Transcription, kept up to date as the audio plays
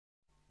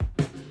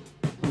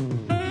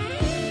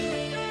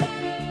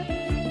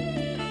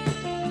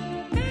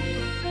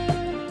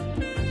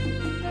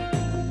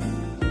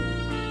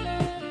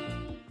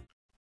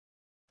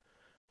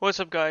What's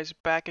up guys,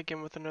 back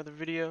again with another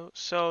video.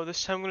 So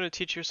this time I'm going to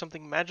teach you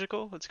something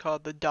magical. It's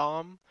called the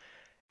DOM,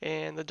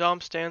 and the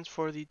DOM stands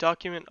for the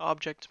Document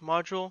Object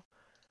Module,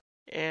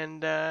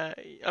 and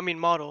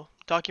model,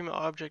 Document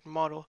Object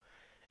Model.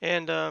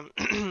 And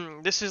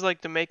this is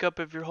like the makeup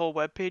of your whole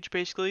web page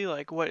basically,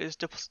 like what is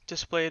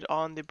displayed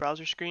on the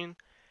browser screen.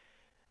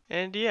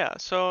 And yeah,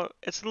 so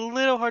it's a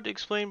little hard to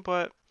explain,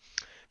 but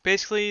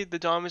basically, the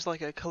DOM is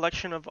like a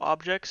collection of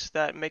objects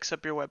that makes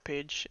up your web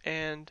page,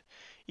 and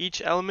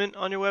each element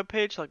on your web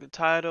page, like the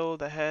title,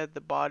 the head,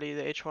 the body,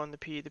 the H1, the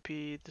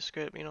P, the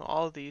script,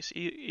 all of these,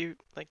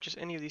 like just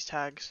any of these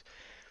tags,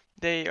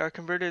 they are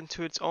converted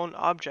into its own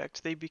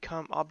object. They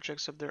become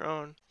objects of their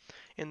own,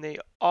 and they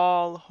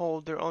all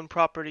hold their own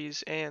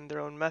properties and their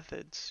own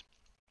methods.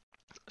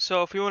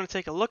 So if we want to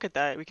take a look at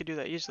that, we could do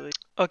that easily.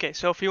 Okay,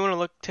 so if we want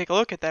to take a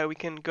look at that, we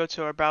can go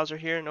to our browser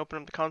here and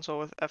open up the console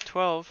with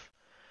F12.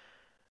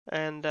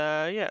 And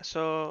yeah,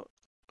 so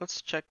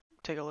let's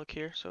take a look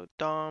here. So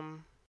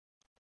DOM,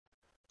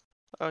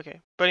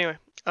 okay. But anyway,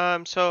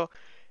 so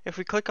if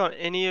we click on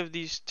any of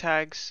these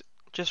tags,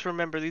 just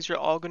remember these are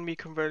all going to be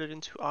converted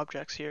into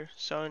objects here.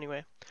 So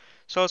anyway,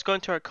 so let's go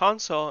into our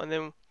console, and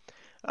then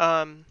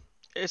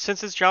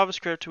since it's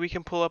JavaScript, we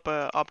can pull up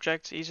a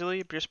object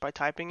easily just by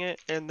typing it.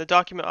 And the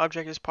document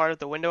object is part of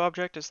the window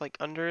object, it's like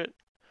under it.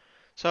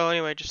 So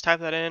anyway, just type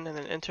that in and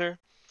then enter.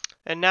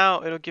 And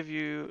now it'll give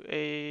you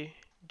a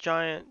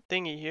giant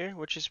thingy here,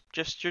 which is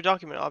just your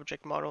document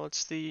object model.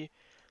 It's the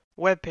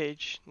web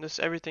page. This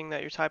everything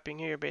that you're typing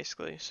here,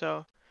 basically.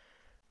 So,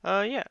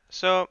 yeah.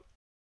 So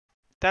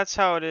that's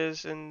how it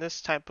is in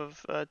this type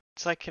of.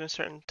 It's like in a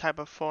certain type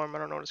of form. I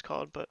don't know what it's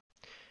called, but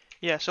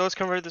yeah. So let's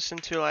convert this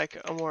into like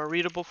a more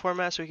readable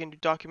format. So we can do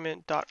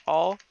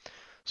document.all.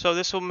 So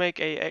this will make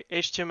a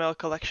HTML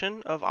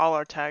collection of all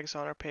our tags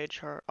on our page,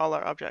 or all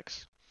our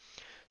objects.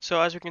 So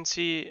as we can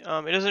see, it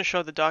doesn't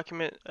show the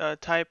document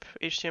type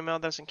HTML,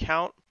 doesn't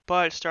count,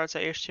 but it starts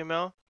at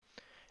HTML,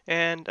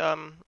 and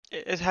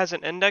it has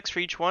an index for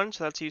each one,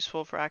 so that's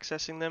useful for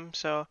accessing them.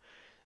 So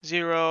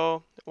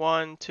 0,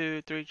 1,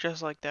 2, 3,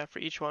 just like that for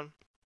each one.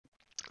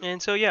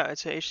 And so yeah,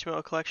 it's an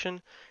HTML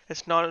collection.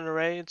 It's not an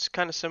array. It's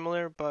kind of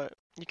similar, but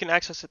you can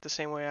access it the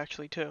same way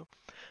actually too.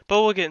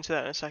 But we'll get into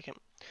that in a second.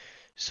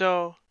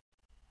 So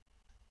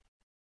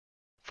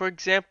for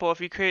example,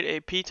 if you create a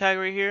p tag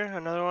right here,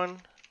 another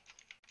one.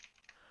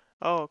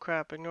 Oh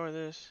crap, ignore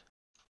this.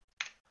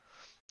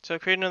 So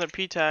create another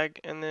p tag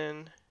and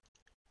then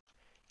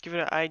give it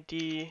an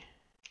ID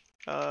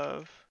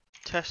of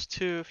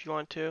test2 if you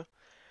want to.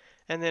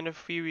 And then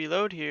if we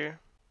reload here,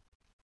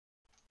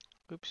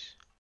 oops,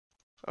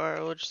 or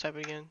we'll just type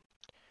it again,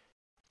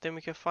 then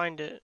we can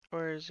find it.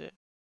 Where is it?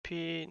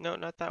 No,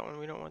 not that one.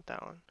 We don't want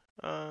that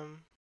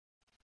one.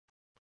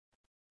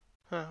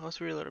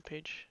 Let's reload our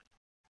page.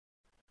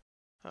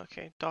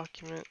 Okay,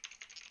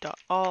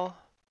 document.all.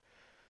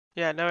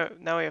 Yeah,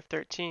 now we have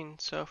 13.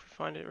 So if we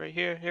find it right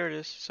here, here it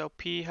is. So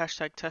p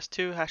hashtag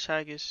test2,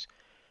 hashtag is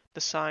the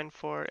sign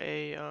for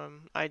a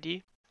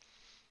ID.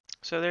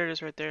 So there it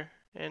is right there.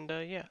 And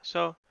yeah,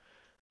 so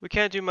we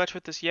can't do much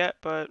with this yet,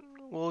 but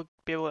we'll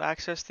be able to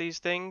access these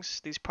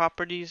things, these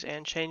properties,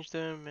 and change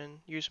them and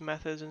use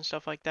methods and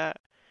stuff like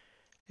that.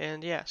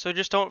 And yeah, so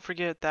just don't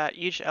forget that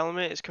each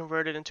element is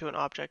converted into an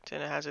object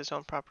and it has its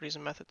own properties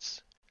and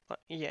methods.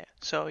 Yeah,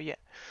 so yeah.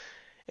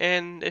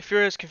 And if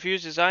you're as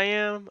confused as I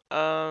am,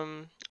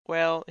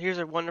 well, here's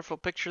a wonderful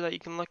picture that you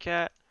can look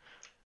at.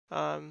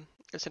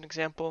 It's an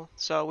example.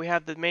 So we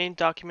have the main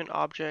document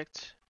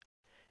object,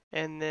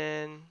 and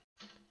then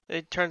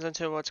it turns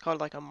into what's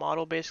called like a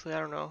model, basically. I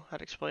don't know how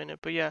to explain it,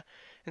 but yeah.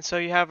 And so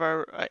you have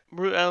our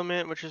root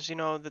element, which is,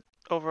 the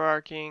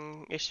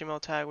overarching HTML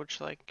tag,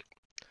 which like,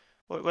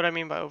 what I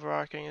mean by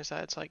overarching is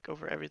that it's like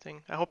over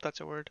everything. I hope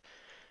that's a word.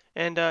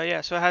 And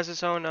yeah, so it has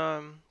its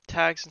own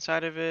tags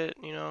inside of it,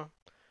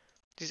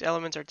 these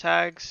elements are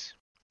tags.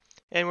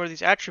 And where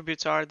these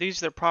attributes are, these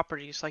are their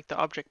properties, like the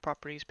object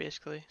properties,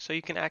 basically. So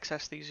you can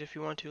access these if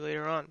you want to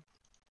later on,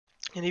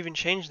 and even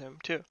change them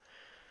too.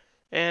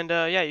 And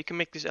yeah, you can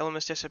make these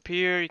elements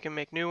disappear, you can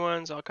make new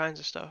ones, all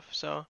kinds of stuff.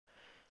 So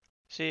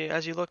see,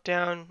 as you look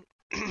down,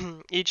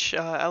 each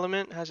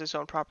element has its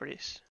own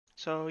properties.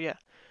 So yeah,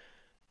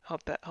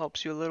 hope that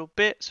helps you a little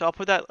bit. So I'll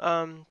put that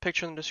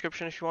picture in the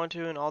description if you want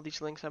to, and all these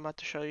links I'm about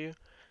to show you.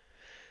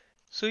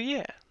 So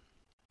yeah.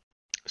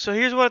 So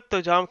here's what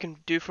the DOM can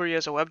do for you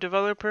as a web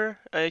developer.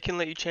 It can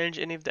let you change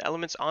any of the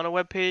elements on a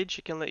web page.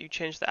 It can let you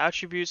change the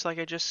attributes like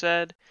I just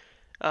said.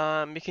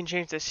 You can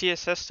change the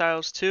CSS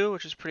styles too,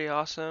 which is pretty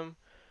awesome.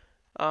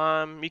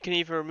 You can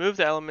even remove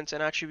the elements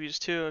and attributes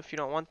too if you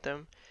don't want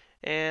them.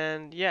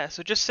 And yeah,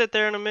 so just sit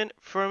there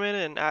for a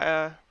minute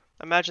and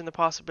imagine the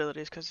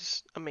possibilities, because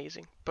it's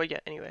amazing. But yeah,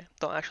 anyway,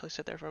 don't actually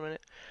sit there for a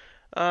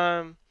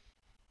minute.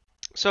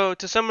 So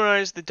to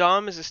summarize, the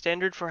DOM is a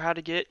standard for how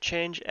to get,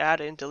 change, add,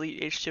 and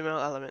delete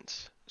HTML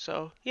elements.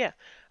 So yeah,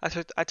 I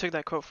took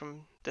that quote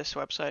from this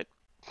website.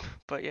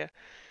 But yeah.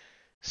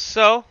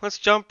 So let's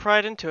jump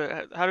right into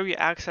it. How do we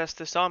access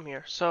this DOM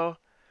here? So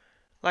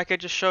like I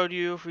just showed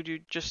you, if we do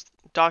just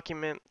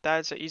document,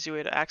 that's an easy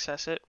way to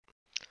access it.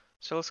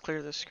 So let's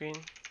clear this screen.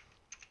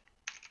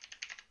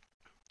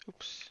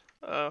 Oops.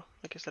 Oh,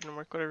 I guess that didn't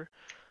work. Whatever.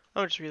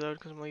 I'll just reload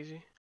because I'm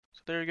lazy.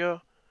 So there we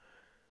go.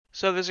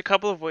 So there's a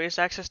couple of ways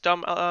to access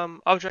DOM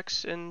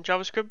objects in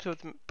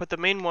JavaScript, but the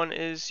main one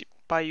is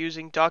by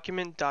using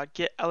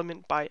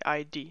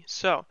document.getElementById.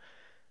 So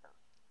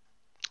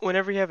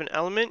whenever you have an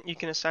element, you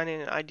can assign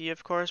it an ID,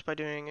 of course, by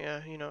doing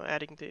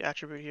adding the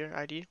attribute here,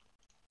 ID.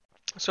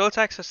 So let's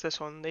access this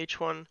one, the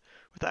H1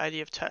 with the ID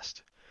of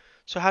test.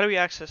 So how do we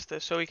access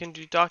this? So we can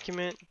do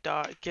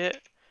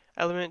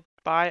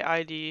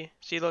document.getElementById.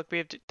 See, look, we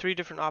have three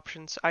different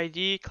options: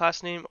 ID,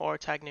 class name, or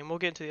tag name. We'll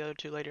get into the other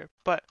two later,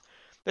 but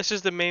this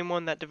is the main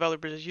one that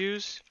developers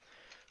use.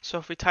 So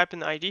if we type in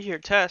the ID here,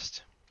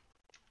 test,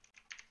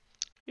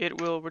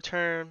 it will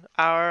return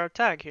our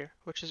tag here,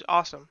 which is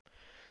awesome.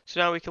 So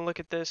now we can look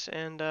at this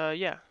and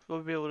yeah,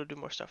 we'll be able to do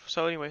more stuff.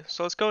 So anyway,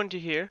 so let's go into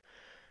here and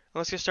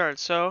let's get started.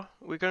 So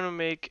we're going to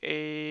make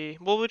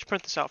we'll just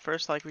print this out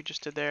first like we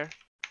just did there.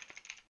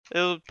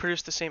 It'll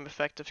produce the same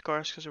effect, of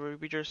course, because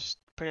we just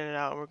printed it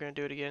out and we're going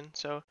to do it again.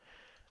 So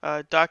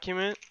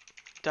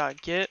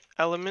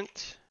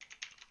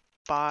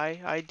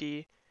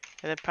document.getElementById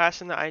and then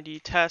pass in the ID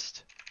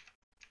test.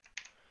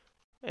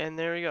 And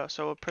there we go.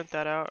 So we'll print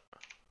that out.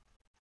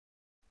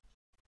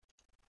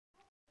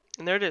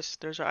 And there it is.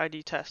 There's our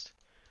ID test.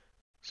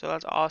 So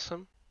that's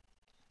awesome.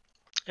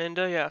 And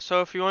yeah,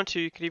 so if you want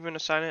to, you could even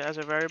assign it as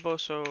a variable.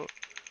 So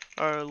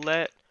or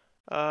let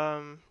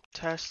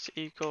test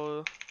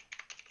equal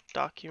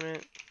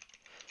document.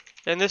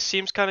 And this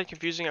seems kind of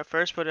confusing at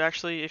first, but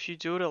actually, if you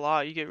do it a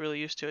lot, you get really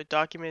used to it.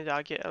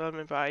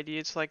 Document.getElementById.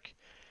 It's like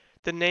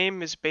the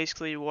name is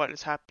basically what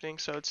is happening,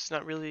 so it's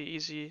not really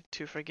easy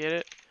to forget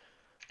it,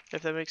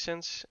 if that makes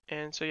sense.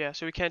 And so yeah,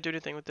 so we can't do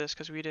anything with this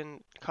because we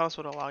didn't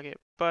console.log it.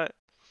 But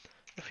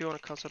if you want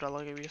to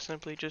console.log it, we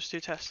simply just do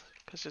test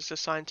because it's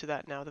assigned to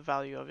that now, the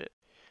value of it.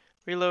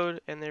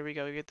 Reload, and there we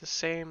go. We get the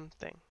same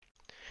thing.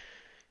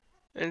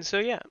 And so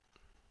yeah.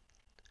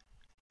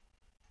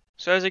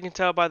 So as you can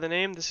tell by the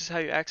name, this is how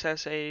you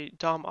access a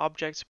DOM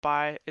object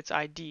by its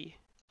ID.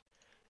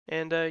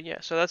 And yeah,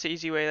 so that's an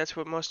easy way. That's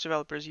what most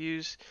developers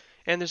use.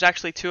 And there's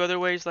actually two other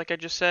ways, like I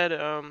just said,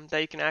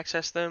 that you can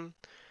access them.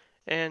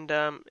 And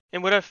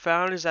what I've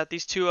found is that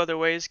these two other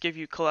ways give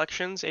you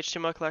collections,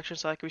 HTML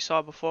collections like we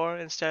saw before,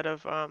 instead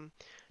of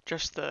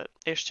just the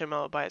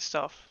HTML by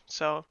itself.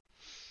 So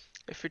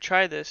if we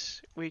try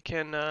this, we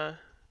can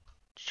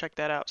check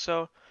that out.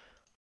 So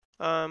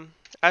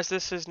as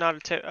this is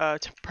not a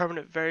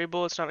permanent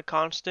variable, it's not a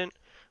constant,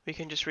 we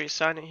can just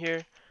reassign it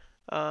here.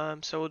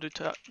 So we'll do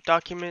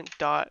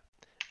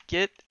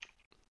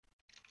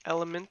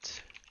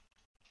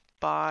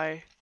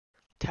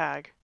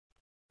document.getElementByTag.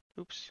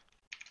 Oops,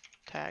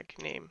 tag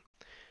name.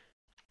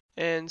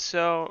 And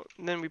so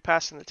then we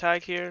pass in the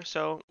tag here.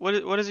 So what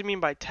does it mean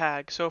by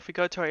tag? So if we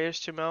go to our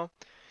HTML,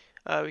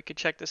 we can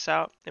check this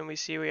out and we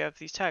see we have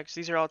these tags.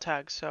 These are all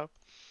tags. So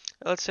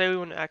let's say we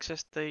want to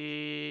access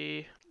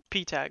the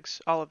P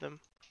tags, all of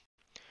them.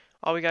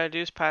 All we gotta do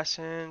is pass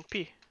in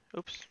P.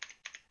 Oops.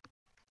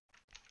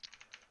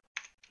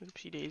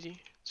 Oopsie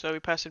daisy. So we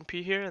pass in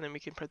P here and then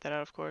we can print that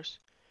out, of course.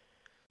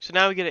 So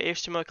now we get an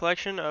HTML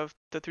collection of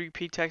the three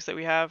P tags that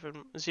we have,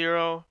 and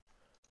 0,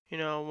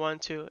 1,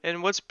 2.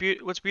 And what's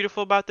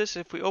beautiful about this,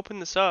 if we open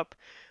this up,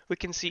 we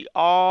can see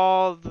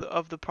all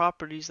of the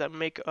properties that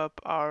make up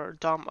our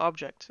DOM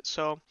object.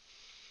 So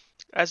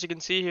as you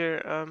can see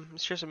here,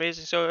 it's just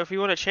amazing. So if we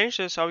want to change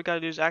this, all we got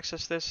to do is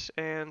access this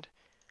and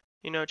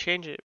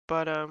change it.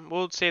 But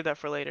we'll save that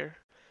for later.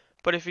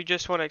 But if you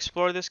just want to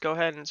explore this, go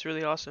ahead, and it's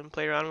really awesome.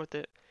 Play around with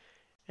it.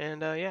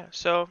 And yeah,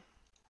 so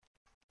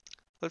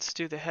let's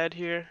do the head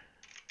here.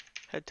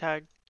 Head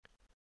tag,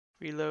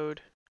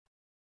 reload.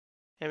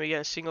 And we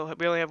get a single,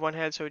 we only have one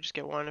head, so we just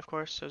get one, of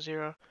course, so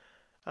 0.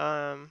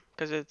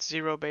 Because it's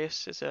 0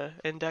 base, it's a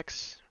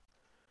index.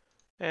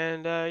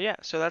 And yeah,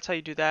 so that's how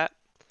you do that.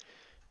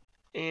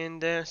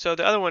 And so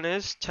the other one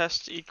is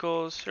test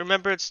equals,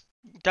 remember it's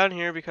down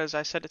here because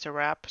I said it's a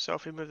wrap, so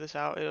if we move this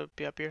out, it'll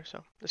be up here,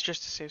 so it's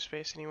just to save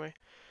space anyway.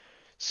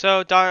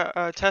 So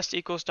test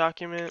equals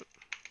document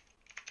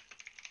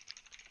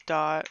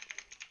dot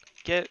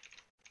get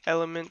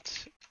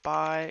element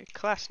by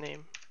class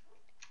name.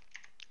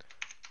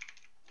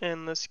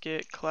 And let's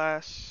get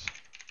class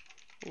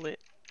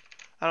lit.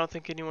 I don't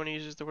think anyone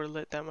uses the word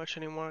lit that much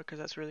anymore because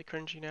that's really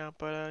cringy now,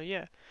 but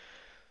yeah.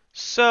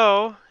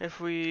 So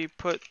if we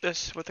put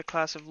this with a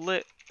class of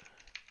lit,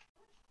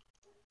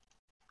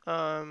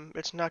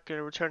 it's not going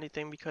to return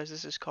anything because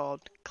this is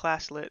called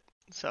class lit.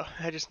 So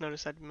I just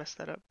noticed I'd messed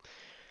that up.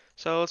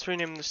 So let's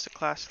rename this to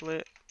class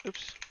lit.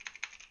 Oops.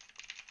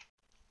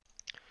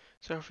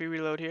 So if we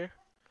reload here,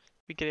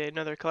 we get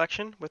another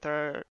collection with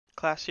our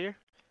class here.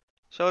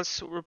 So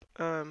let's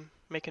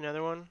make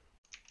another one,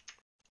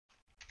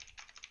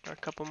 or a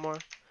couple more,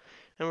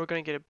 and we're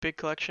going to get a big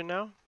collection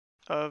now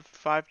of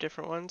 5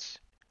 different ones.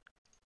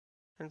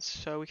 And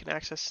so we can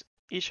access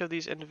each of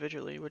these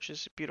individually, which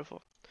is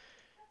beautiful.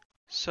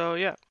 So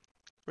yeah,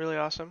 really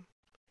awesome.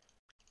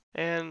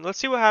 And let's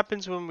see what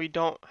happens when we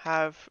don't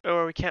have,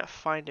 or we can't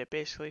find it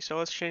basically. So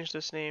let's change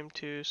this name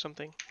to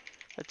something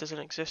that doesn't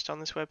exist on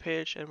this web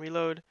page and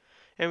reload,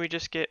 and we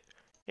just get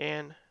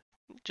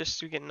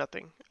we get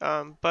nothing.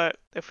 But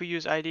if we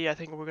use ID, I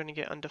think we're going to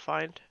get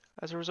undefined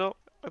as a result,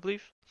 I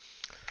believe.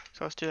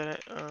 So let's do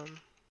that.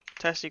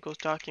 Test equals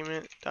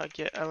document dot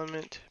get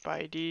element by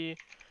ID,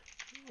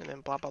 and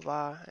then blah blah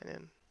blah, and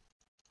then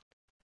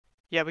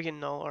yeah, we get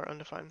null or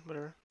undefined,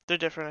 whatever. They're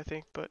different, I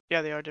think, but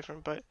yeah, they are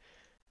different, but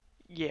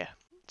yeah,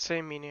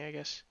 same meaning, I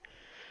guess.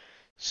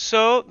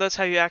 So that's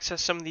how you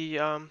access some of the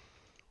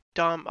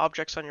DOM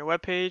objects on your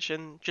web page,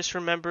 and just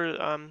remember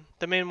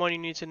the main one you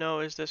need to know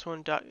is this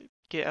one dot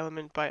get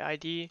element by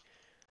ID.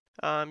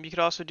 You could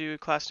also do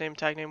class name,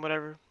 tag name,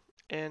 whatever,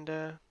 and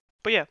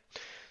but yeah.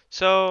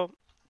 So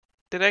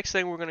the next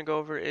thing we're gonna go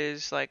over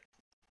is like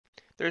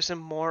there's some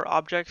more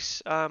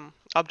object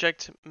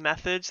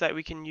methods that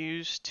we can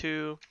use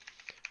to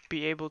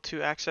be able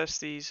to access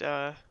these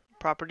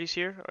properties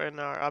here in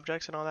our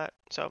objects and all that.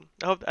 So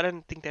I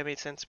didn't think that made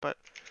sense, but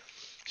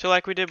so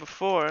like we did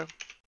before,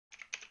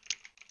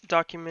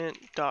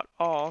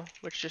 document.all,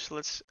 which just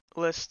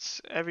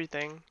lists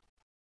everything. And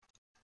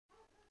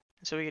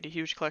so we get a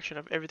huge collection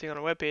of everything on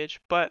a web page,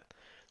 but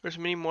there's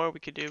many more we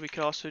could do. We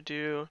could also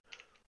do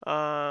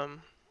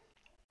um,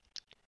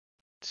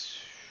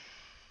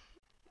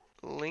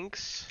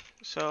 links.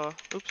 So,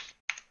 oops,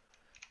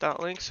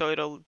 dot link. So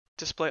it'll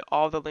display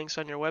all the links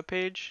on your web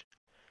page.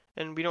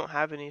 And we don't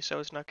have any, so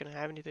it's not going to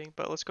have anything.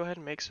 But let's go ahead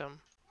and make some.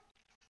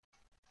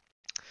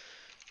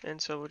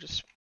 And so we'll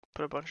just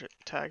put a bunch of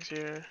tags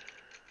here.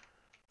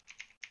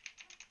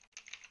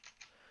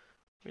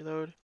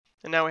 Reload.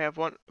 And now we have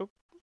one. Oop.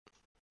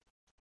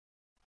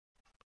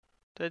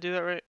 Did I do that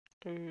right?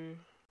 Ooh.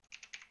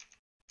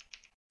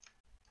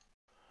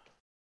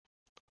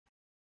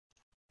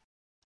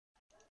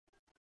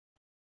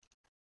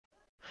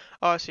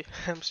 Oh, I see.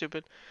 I'm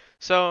stupid.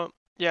 So,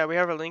 yeah, we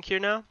have a link here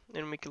now,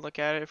 and we can look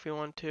at it if we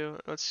want to.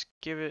 Let's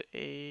give it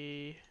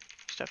a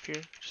stuff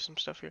here, just some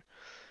stuff here.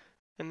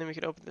 And then we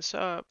can open this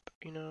up,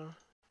 and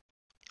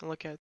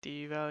look at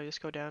the value. Let's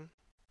go down.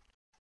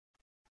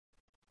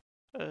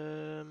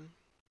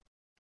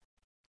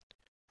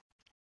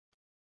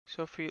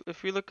 So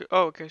if we look,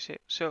 oh, okay,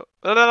 so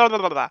blah, blah, blah,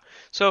 blah, blah.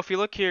 So if you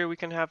look here, we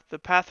can have the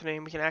path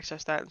name. We can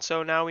access that, and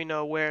so now we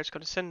know where it's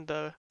going to send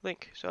the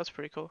link. So that's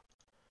pretty cool.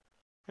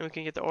 And we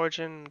can get the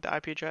origin, the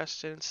IP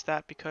address, and it's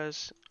that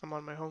because I'm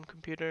on my home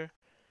computer.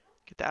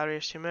 Get the outer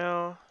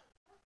HTML.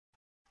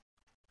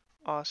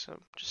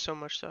 Awesome. Just so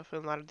much stuff.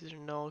 And a lot of these are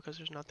null because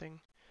there's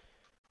nothing.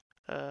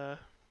 Yeah.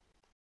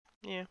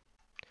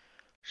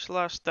 Just a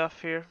lot of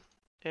stuff here.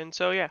 And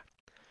so, yeah.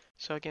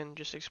 So again,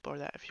 just explore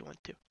that if you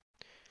want to.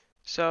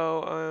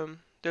 So,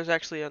 there's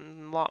actually a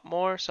lot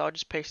more, so I'll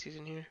just paste these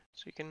in here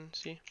so you can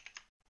see.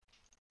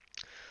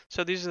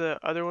 So these are the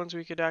other ones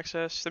we could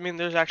access. I mean,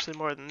 there's actually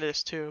more than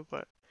this too,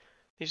 but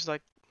these are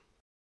like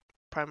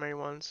primary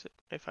ones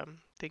if I'm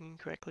thinking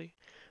correctly.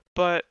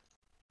 But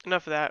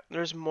enough of that.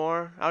 There's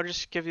more. I'll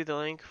just give you the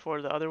link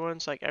for the other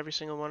ones, like every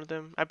single one of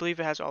them. I believe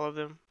it has all of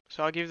them.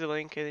 So I'll give you the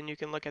link and then you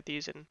can look at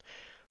these and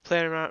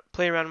play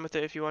around with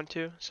it if you want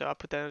to. So I'll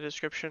put that in the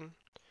description.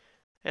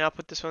 And I'll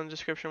put this one in the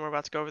description. We're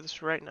about to go over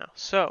this right now.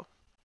 So,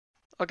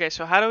 okay,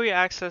 so how do we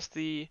access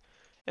the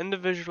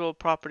individual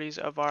properties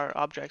of our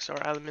objects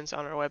or elements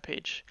on our web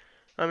page?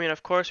 I mean,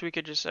 of course, we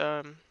could just,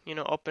 open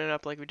it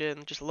up like we did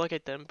and just look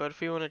at them. But if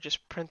we want to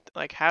just print,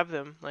 like, have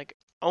them, like,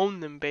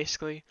 own them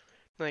basically,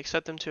 like,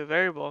 set them to a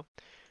variable,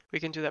 we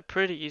can do that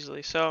pretty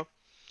easily. So,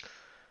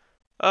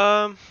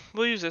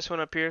 we'll use this one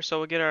up here. So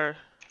we'll get our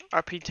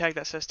p tag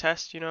that says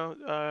test.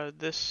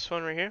 This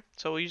one right here.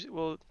 So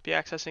we'll be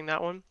accessing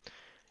that one.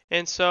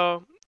 And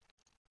so,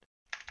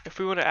 if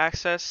we want to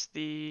access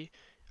the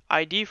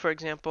ID, for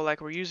example,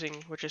 like we're using,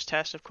 which is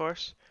test, of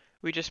course,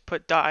 we just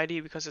put .id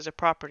because it's a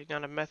property,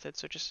 not a method.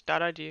 So just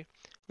 .id,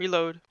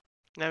 reload.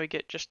 Now we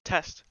get just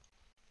test.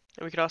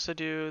 And we could also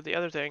do the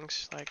other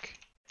things like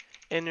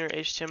inner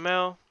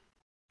HTML.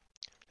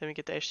 Then we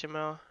get the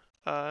HTML,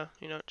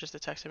 just the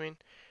text, I mean.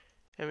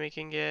 And we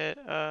can get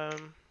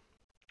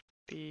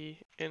the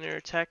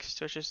inner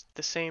text, which is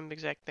the same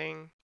exact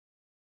thing.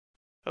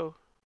 Oh.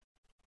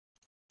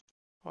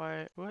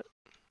 Why? What?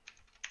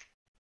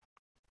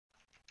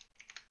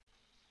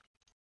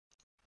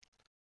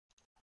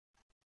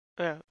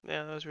 Yeah,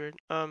 that was weird.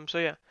 So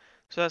yeah,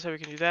 so that's how we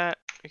can do that.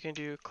 We can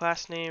do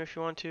class name if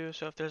you want to.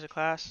 So if there's a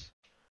class,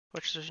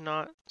 which there's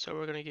not, so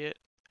we're gonna get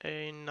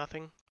a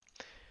nothing.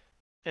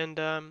 And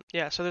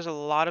yeah, so there's a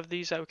lot of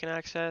these that we can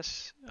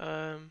access.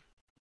 But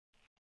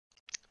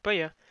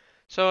yeah,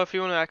 so if you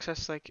want to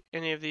access like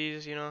any of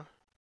these, here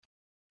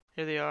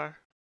they are,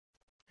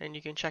 and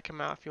you can check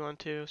them out if you want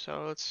to.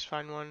 So let's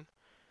find one.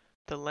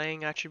 The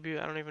lang attribute,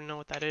 I don't even know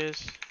what that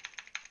is.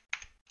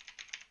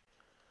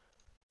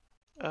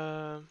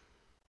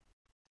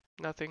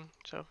 Nothing.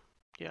 So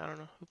yeah, I don't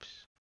know.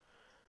 Oops.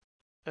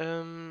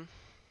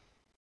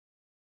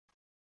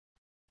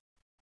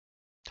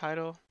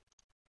 Title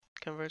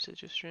converts it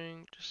to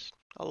string. Just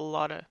a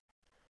lot of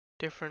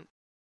different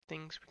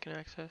things we can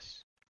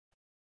access.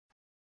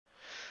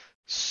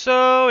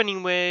 So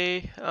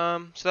anyway,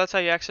 so that's how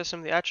you access some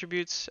of the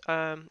attributes.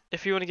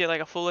 If you want to get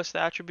like a full list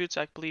of attributes,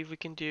 I believe we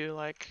can do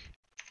like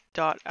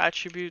dot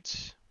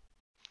attributes,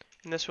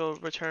 and this will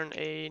return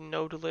a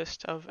node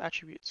list of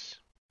attributes.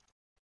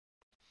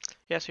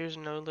 Yeah, so here's a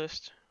node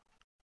list.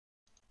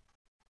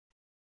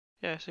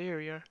 Yeah, so here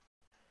we are.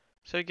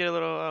 So we get a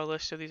little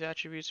list of these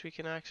attributes we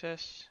can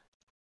access,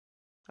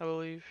 I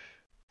believe.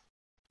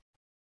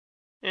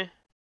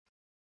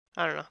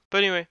 I don't know.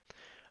 But anyway,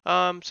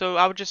 so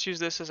I would just use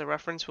this as a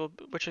reference,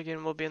 which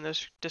again will be in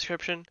this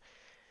description.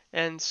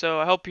 And so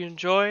I hope you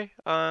enjoy.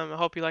 I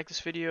hope you like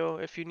this video.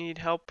 If you need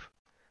help,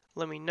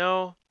 let me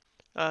know.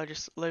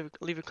 Just leave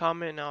a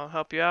comment and I'll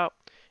help you out.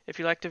 If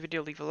you like the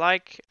video, leave a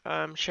like.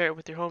 Share it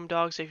with your home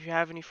dogs if you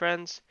have any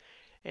friends.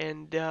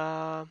 And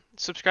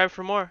subscribe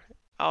for more.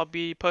 I'll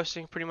be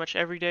posting pretty much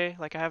every day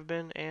like I have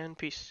been. And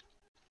peace.